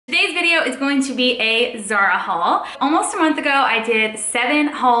video is going to be a Zara haul. Almost a month ago, I did 7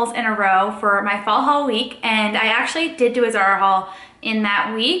 hauls in a row for my fall haul week, and I actually did do a Zara haul in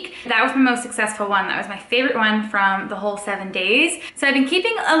that week. That was my most successful one. That was my favorite one from the whole 7 days. So I've been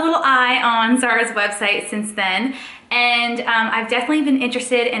keeping a little eye on Zara's website since then, and I've definitely been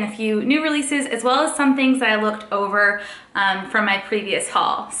interested in a few new releases as well as some things that I looked over from my previous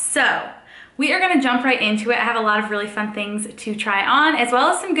haul. So we are gonna jump right into it. I have a lot of really fun things to try on as well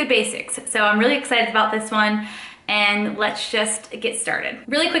as some good basics. So I'm really excited about this one, and let's just get started.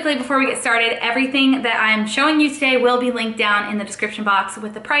 Really quickly before we get started, everything that I'm showing you today will be linked down in the description box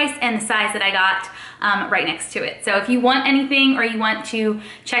with the price and the size that I got right next to it. So if you want anything or you want to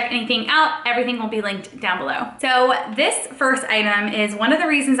check anything out, everything will be linked down below. So this first item is one of the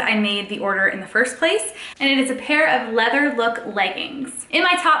reasons I made the order in the first place, and it is a pair of leather look leggings. In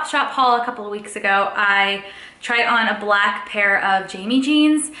my Topshop haul a couple of weeks ago, I tried on a black pair of Jamie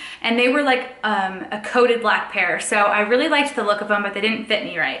jeans, and they were like a coated black pair. So I really liked the look of them, but they didn't fit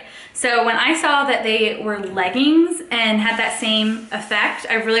me right. So when I saw that they were leggings and had that same effect,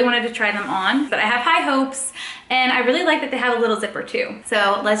 I really wanted to try them on. But I have high hopes, and I really like that they have a little zipper too.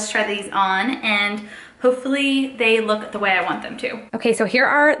 So let's try these on, and hopefully they look the way I want them to. Okay, so here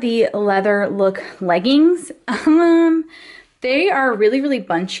are the leather look leggings. They are really, really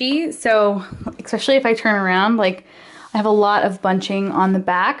bunchy. So especially if I turn around, like I have a lot of bunching on the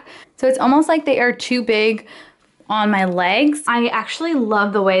back. So it's almost like they are too big on my legs. I actually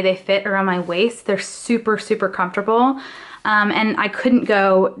love the way they fit around my waist. They're super, super comfortable. And I couldn't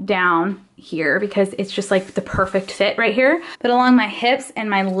go down here because it's just like the perfect fit right here. But along my hips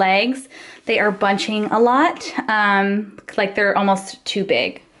and my legs, they are bunching a lot. Like they're almost too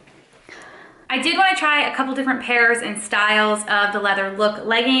big. I did want to try a couple different pairs and styles of the leather look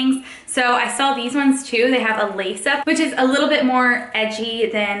leggings. So I saw these ones too. They have a lace up, which is a little bit more edgy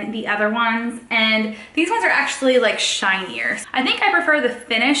than the other ones. And these ones are actually like shinier. I think I prefer the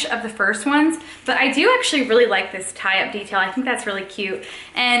finish of the first ones, but I do actually really like this tie up detail. I think that's really cute.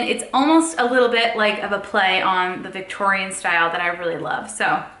 And it's almost a little bit like of a play on the Victorian style that I really love.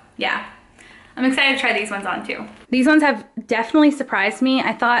 So yeah. I'm excited to try these ones on too. These ones have definitely surprised me.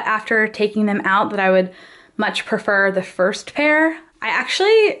 I thought after taking them out that I would much prefer the first pair. I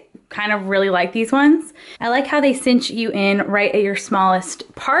actually kind of really like these ones. I like how they cinch you in right at your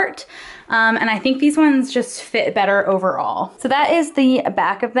smallest part. And I think these ones just fit better overall. So that is the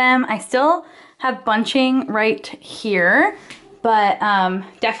back of them. I still have bunching right here, but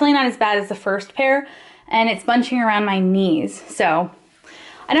definitely not as bad as the first pair. And it's bunching around my knees. So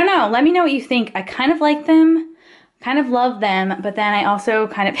I don't know, let me know what you think. I kind of like them, kind of love them, but then I also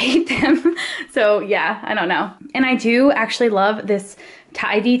kind of hate them. So yeah, I don't know. And I do actually love this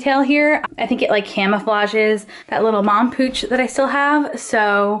tie detail here. I think it like camouflages that little mom pooch that I still have.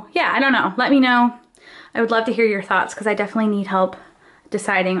 So yeah, I don't know, let me know. I would love to hear your thoughts because I definitely need help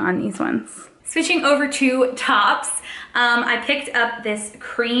deciding on these ones. Switching over to tops, I picked up this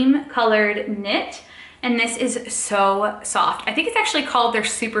cream colored knit. And this is so soft. I think it's actually called their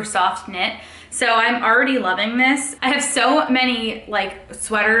super soft knit. So I'm already loving this. I have so many like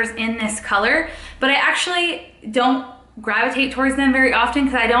sweaters in this color, but I actually don't gravitate towards them very often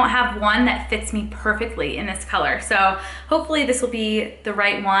because I don't have one that fits me perfectly in this color. So hopefully this will be the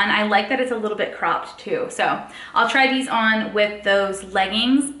right one. I like that it's a little bit cropped too. So I'll try these on with those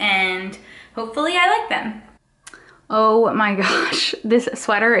leggings and hopefully I like them. Oh my gosh, this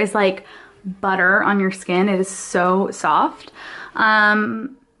sweater is like butter on your skin. It is so soft.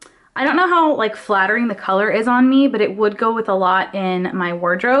 I don't know how like flattering the color is on me, but it would go with a lot in my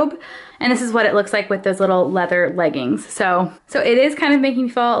wardrobe. And this is what it looks like with those little leather leggings. So it is kind of making me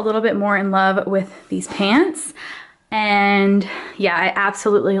fall a little bit more in love with these pants. And yeah, I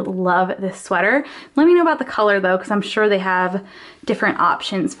absolutely love this sweater. Let me know about the color though, because I'm sure they have different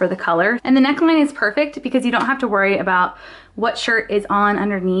options for the color. And the neckline is perfect because you don't have to worry about what shirt is on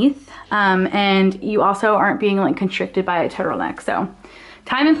underneath. And you also aren't being like constricted by a turtleneck. So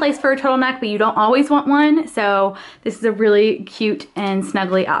time and place for a turtleneck, but you don't always want one. So this is a really cute and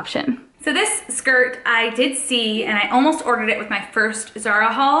snuggly option. So this skirt I did see, and I almost ordered it with my first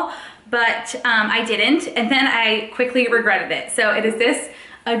Zara haul, but I didn't, and then I quickly regretted it. So it is this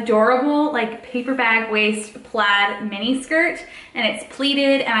adorable like paper bag waist plaid mini skirt, and it's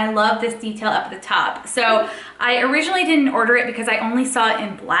pleated, and I love this detail up at the top. So I originally didn't order it because I only saw it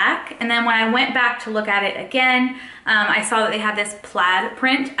in black, and then when I went back to look at it again, I saw that they had this plaid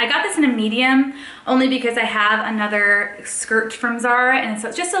print. I got this in a medium only because I have another skirt from Zara, and so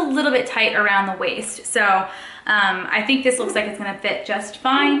it's just a little bit tight around the waist. So I think this looks like it's gonna fit just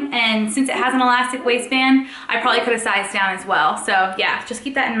fine, and since it has an elastic waistband, I probably could have sized down as well. So yeah, just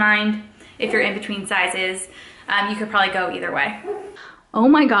keep that in mind. if you're in between sizes, you could probably go either way. Oh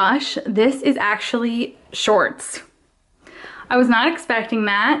my gosh, this is actually shorts. I was not expecting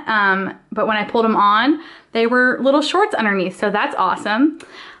that, but when I pulled them on, they were little shorts underneath, so that's awesome.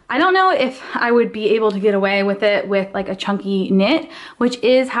 I don't know if I would be able to get away with it with like a chunky knit, which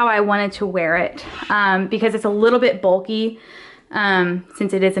is how I wanted to wear it, because it's a little bit bulky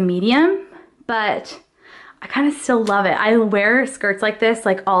since it is a medium, but I kind of still love it. I wear skirts like this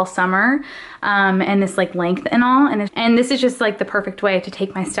like all summer, and this like length and all, and this is just like the perfect way to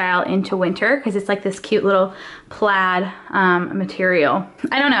take my style into winter because it's like this cute little plaid material.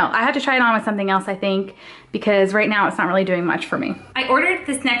 I don't know, I have to try it on with something else I think, because right now it's not really doing much for me. I ordered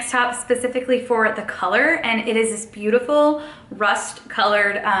this next top specifically for the color, and it is this beautiful rust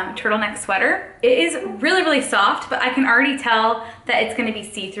colored turtleneck sweater. It is really, really soft, but I can already tell that it's gonna be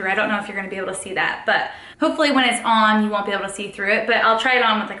see-through. I don't know if you're gonna be able to see that, but hopefully when it's on, you won't be able to see through it, but I'll try it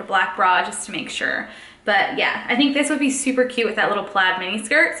on with like a black bra just to make sure. But yeah, I think this would be super cute with that little plaid mini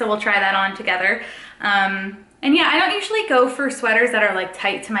skirt, so we'll try that on together. And yeah, I don't usually go for sweaters that are like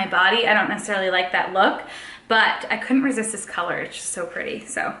tight to my body. I don't necessarily like that look, but I couldn't resist this color. It's just so pretty,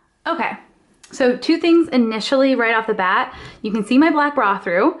 so. Okay, so two things initially right off the bat. You can see my black bra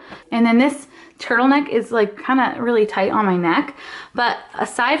through, and then this turtleneck is like kind of really tight on my neck. But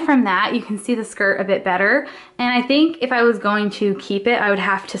aside from that, you can see the skirt a bit better. And I think if I was going to keep it, I would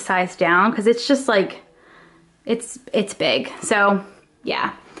have to size down because it's just like, it's big. So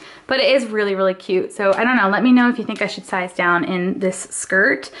yeah. But it is really, really cute. So I don't know, let me know if you think I should size down in this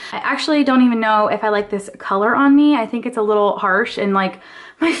skirt. I actually don't even know if I like this color on me. I think it's a little harsh and like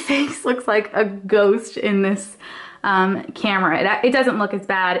my face looks like a ghost in this camera. It doesn't look as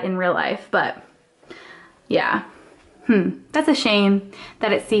bad in real life, but yeah. That's a shame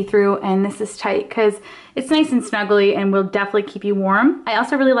that it's see-through and this is tight because it's nice and snuggly and will definitely keep you warm. I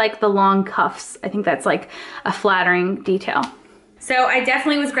also really like the long cuffs. I think that's like a flattering detail. So I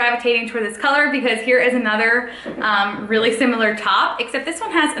definitely was gravitating toward this color because here is another really similar top, except this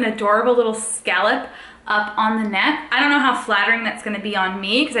one has an adorable little scallop up on the neck. I don't know how flattering that's gonna be on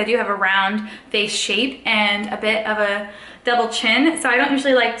me because I do have a round face shape and a bit of a double chin, so I don't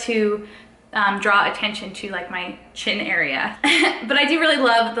usually like to draw attention to like my chin area. But I do really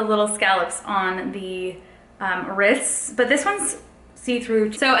love the little scallops on the wrists, but this one's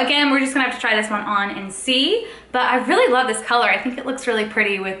see-through. So again, we're just gonna have to try this one on and see, but I really love this color. I think it looks really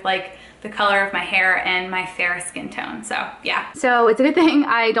pretty with like the color of my hair and my fair skin tone, so yeah. So it's a good thing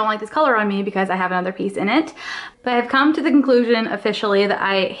I don't like this color on me because I have another piece in it, but I've come to the conclusion officially that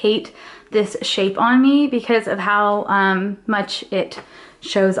I hate this shape on me because of how much it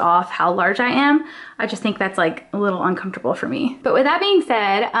shows off how large I am. I just think that's like a little uncomfortable for me. But with that being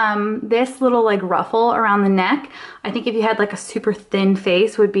said, this little like ruffle around the neck, I think if you had like a super thin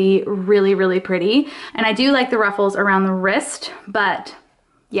face would be really, really pretty. And I do like the ruffles around the wrist, but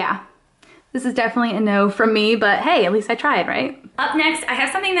yeah, this is definitely a no from me, but hey, at least I tried, right? Up next, I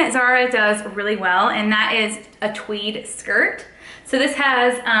have something that Zara does really well, and that is a tweed skirt. So this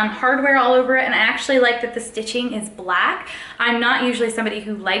has hardware all over it, and I actually like that the stitching is black. I'm not usually somebody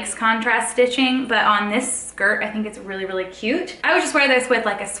who likes contrast stitching, but on this skirt, I think it's really, really cute. I would just wear this with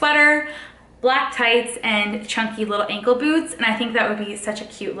like a sweater, black tights, and chunky little ankle boots, and I think that would be such a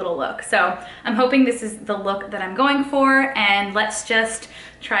cute little look. So I'm hoping this is the look that I'm going for, and let's just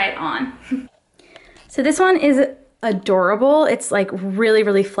try it on. So this one is adorable. It's like really,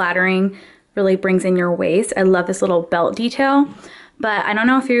 really flattering, really brings in your waist. I love this little belt detail, but I don't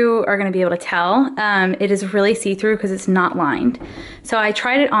know if you are gonna be able to tell. It is really see-through because it's not lined. So I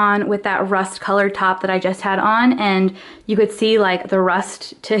tried it on with that rust colored top that I just had on, and you could see like the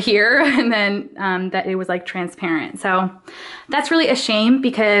rust to here, and then that it was like transparent. So that's really a shame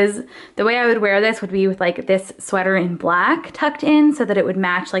because the way I would wear this would be with like this sweater in black tucked in so that it would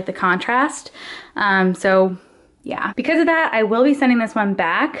match like the contrast. So yeah, because of that, I will be sending this one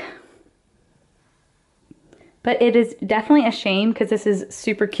back. But it is definitely a shame because this is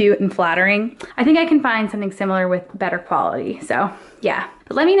super cute and flattering. I think I can find something similar with better quality, so yeah.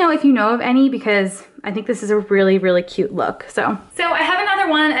 But let me know if you know of any because I think this is a really, really cute look, so. So I have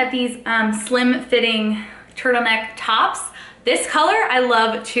another one of these slim fitting turtleneck tops. This color I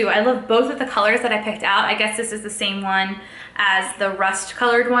love too. I love both of the colors that I picked out. I guess this is the same one as the rust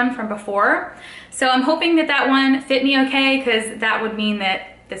colored one from before. So I'm hoping that that one fit me okay because that would mean that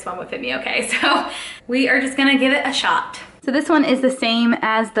this one would fit me okay. So we are just gonna give it a shot. So this one is the same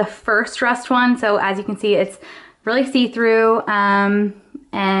as the first rust one. So as you can see, it's really see-through. And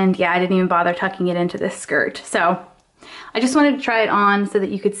yeah, I didn't even bother tucking it into this skirt. So I just wanted to try it on so that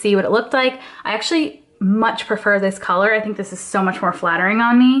you could see what it looked like. I actually much prefer this color. I think this is so much more flattering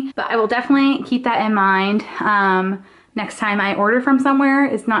on me, but I will definitely keep that in mind. Next time I order from somewhere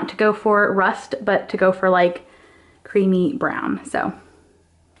is not to go for rust, but to go for like creamy brown. So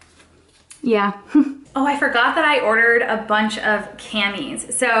yeah. Oh, I forgot that I ordered a bunch of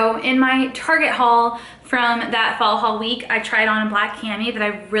camis. So in my Target haul from that fall haul week, I tried on a black cami that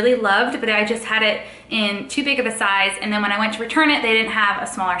I really loved, but I just had it in too big of a size. And then when I went to return it, they didn't have a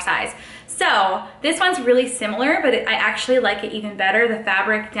smaller size. So this one's really similar, but I actually like it even better. The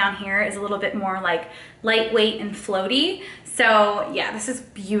fabric down here is a little bit more like lightweight and floaty. So yeah, this is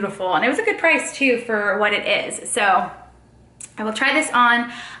beautiful. And it was a good price too for what it is. So I will try this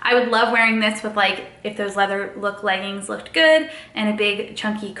on. I would love wearing this with like, if those leather look leggings looked good and a big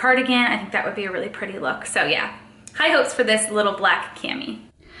chunky cardigan, I think that would be a really pretty look. So yeah, high hopes for this little black cami.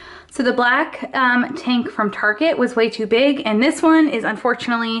 So the black tank from Target was way too big, and this one is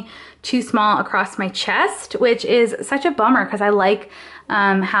unfortunately too small across my chest, which is such a bummer because I like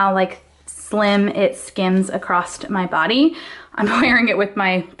how like slim it skims across my body. I'm wearing it with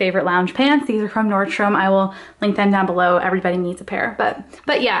my favorite lounge pants. These are from Nordstrom. I will link them down below. Everybody needs a pair.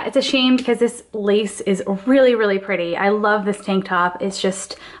 But yeah, it's a shame because this lace is really, really pretty. I love this tank top. It's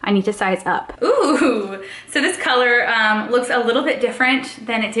just, I need to size up. Ooh, so this color looks a little bit different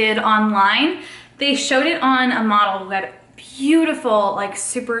than it did online. They showed it on a model who had beautiful, like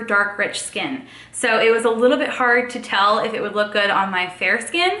super dark, rich skin. So it was a little bit hard to tell if it would look good on my fair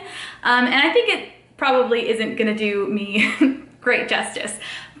skin. And I think it probably isn't gonna do me great justice.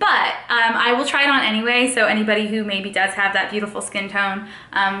 But I will try it on anyway, so anybody who maybe does have that beautiful skin tone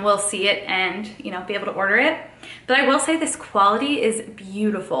will see it and, you know, be able to order it. But I will say this quality is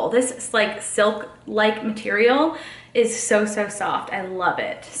beautiful. This like silk-like material is so, so soft. I love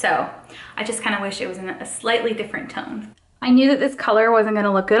it. So I just kind of wish it was in a slightly different tone. I knew that this color wasn't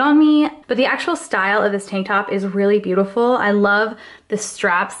gonna look good on me, but the actual style of this tank top is really beautiful. I love the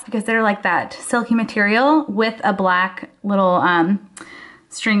straps because they're like that silky material with a black little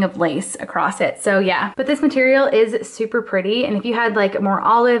string of lace across it. So yeah, but this material is super pretty. And if you had like more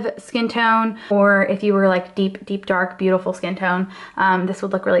olive skin tone, or if you were like deep, dark, beautiful skin tone, this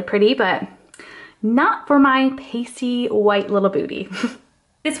would look really pretty, but not for my pasty white little booty.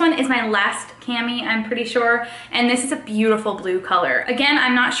 This one is my last cami, I'm pretty sure, and this is a beautiful blue color. Again,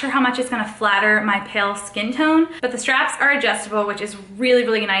 I'm not sure how much it's gonna flatter my pale skin tone, but the straps are adjustable, which is really,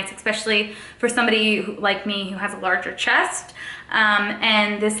 really nice, especially for somebody like me who has a larger chest.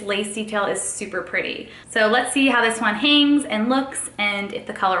 And this lace detail is super pretty. So let's see how this one hangs and looks and if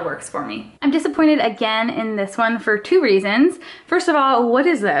the color works for me. I'm disappointed again in this one for two reasons. First of all, what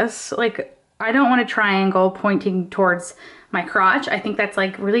is this? Like, I don't want a triangle pointing towards my crotch. I think that's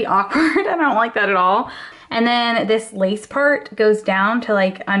like really awkward. I don't like that at all. And then this lace part goes down to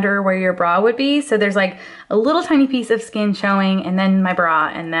like under where your bra would be. So there's like a little tiny piece of skin showing, and then my bra,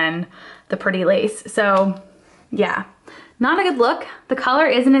 and then the pretty lace. So yeah, not a good look. The color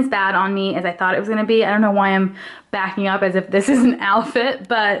isn't as bad on me as I thought it was gonna be. I don't know why I'm backing up as if this is an outfit,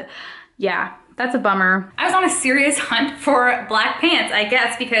 but yeah, that's a bummer. I was on a serious hunt for black pants, I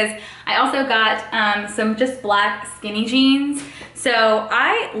guess, because I also got some just black skinny jeans. So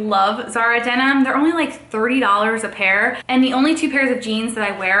I love Zara denim. They're only like $30 a pair, and the only two pairs of jeans that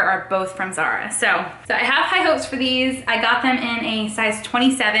I wear are both from Zara. So I have high hopes for these. I got them in a size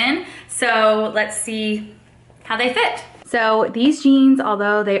 27, so let's see how they fit. So these jeans,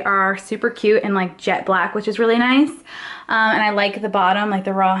 although they are super cute and like jet black, which is really nice, and I like the bottom, like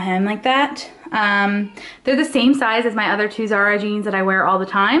the raw hem like that. They're the same size as my other two Zara jeans that I wear all the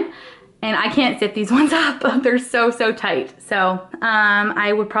time, and I can't zip these ones up. They're so tight. So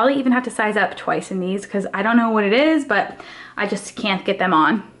I would probably even have to size up twice in these because I don't know what it is, but I just can't get them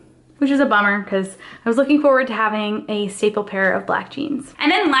on, which is a bummer because I was looking forward to having a staple pair of black jeans.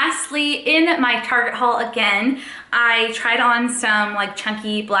 And then lastly, in my Target haul again, I tried on some like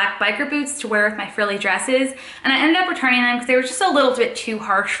chunky black biker boots to wear with my frilly dresses, and I ended up returning them because they were just a little bit too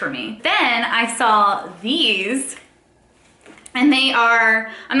harsh for me. Then I saw these, and they are,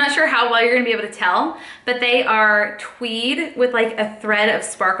 I'm not sure how well you're gonna be able to tell, but they are tweed with like a thread of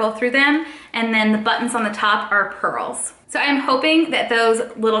sparkle through them, and then the buttons on the top are pearls. So I'm hoping that those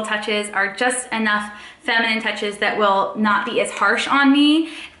little touches are just enough feminine touches that will not be as harsh on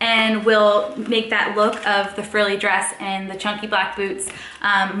me and will make that look of the frilly dress and the chunky black boots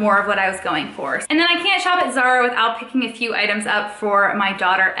more of what I was going for. And then I can't shop at Zara without picking a few items up for my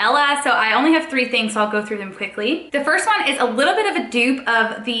daughter Ella. So I only have 3 things, so I'll go through them quickly. The first one is a little bit of a dupe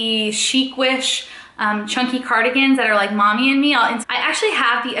of the Chic Wish chunky cardigans that are like mommy and me. I actually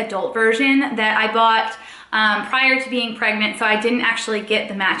have the adult version that I bought prior to being pregnant, so I didn't actually get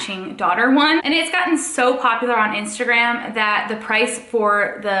the matching daughter one. And it's gotten so popular on Instagram that the price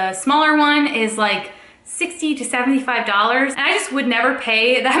for the smaller one is like $60 to $75. And I just would never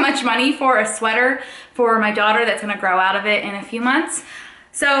pay that much money for a sweater for my daughter that's gonna grow out of it in a few months.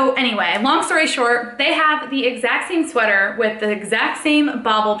 So anyway, long story short, they have the exact same sweater with the exact same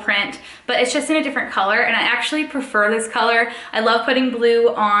bobble print, but it's just in a different color, and I actually prefer this color. I love putting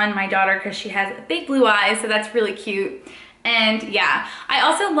blue on my daughter because she has big blue eyes, so that's really cute. And yeah, I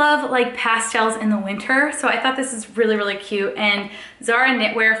also love like pastels in the winter, so I thought this is really, really cute, and ZARA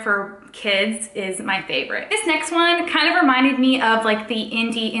knitwear for kids is my favorite. This next one kind of reminded me of like the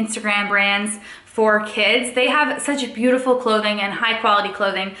indie Instagram brands for kids. They have such beautiful clothing and high quality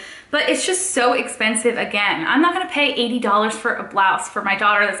clothing, but it's just so expensive. Again, I'm not gonna pay $80 for a blouse for my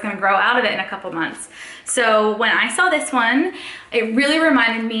daughter that's gonna grow out of it in a couple months. So when I saw this one, it really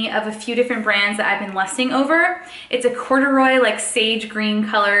reminded me of a few different brands that I've been lusting over. It's a corduroy, like sage green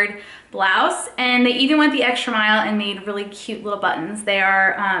colored blouse, and they even went the extra mile and made really cute little buttons. They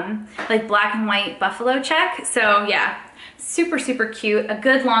are like black and white buffalo check. So yeah, super, super cute. A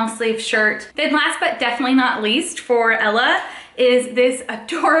good long sleeve shirt. Then last but definitely not least for Ella is this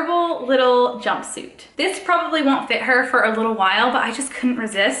adorable little jumpsuit. This probably won't fit her for a little while, but I just couldn't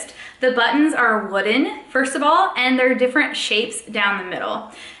resist. The buttons are wooden, first of all, and they're different shapes down the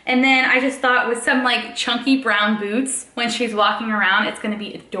middle. And then I just thought with some like chunky brown boots, when she's walking around, it's gonna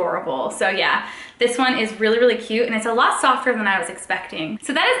be adorable. So yeah, this one is really, really cute, and it's a lot softer than I was expecting.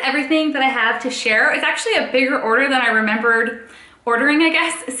 So that is everything that I have to share. It's actually a bigger order than I remembered ordering, I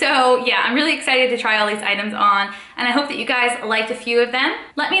guess. So yeah, I'm really excited to try all these items on, and I hope that you guys liked a few of them.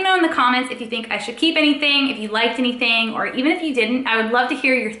 Let me know in the comments if you think I should keep anything, if you liked anything, or even if you didn't. I would love to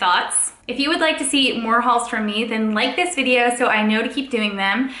hear your thoughts. If you would like to see more hauls from me, then like this video so I know to keep doing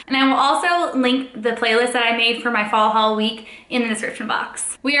them. And I will also link the playlist that I made for my fall haul week in the description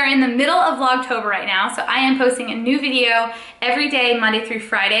box. We are in the middle of Vlogtober right now, so I am posting a new video every day, Monday through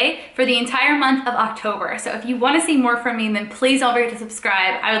Friday, for the entire month of October. So if you want to see more from me, then please don't forget to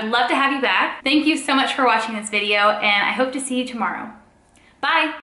subscribe. I would love to have you back. Thank you so much for watching this video, and I hope to see you tomorrow. Bye!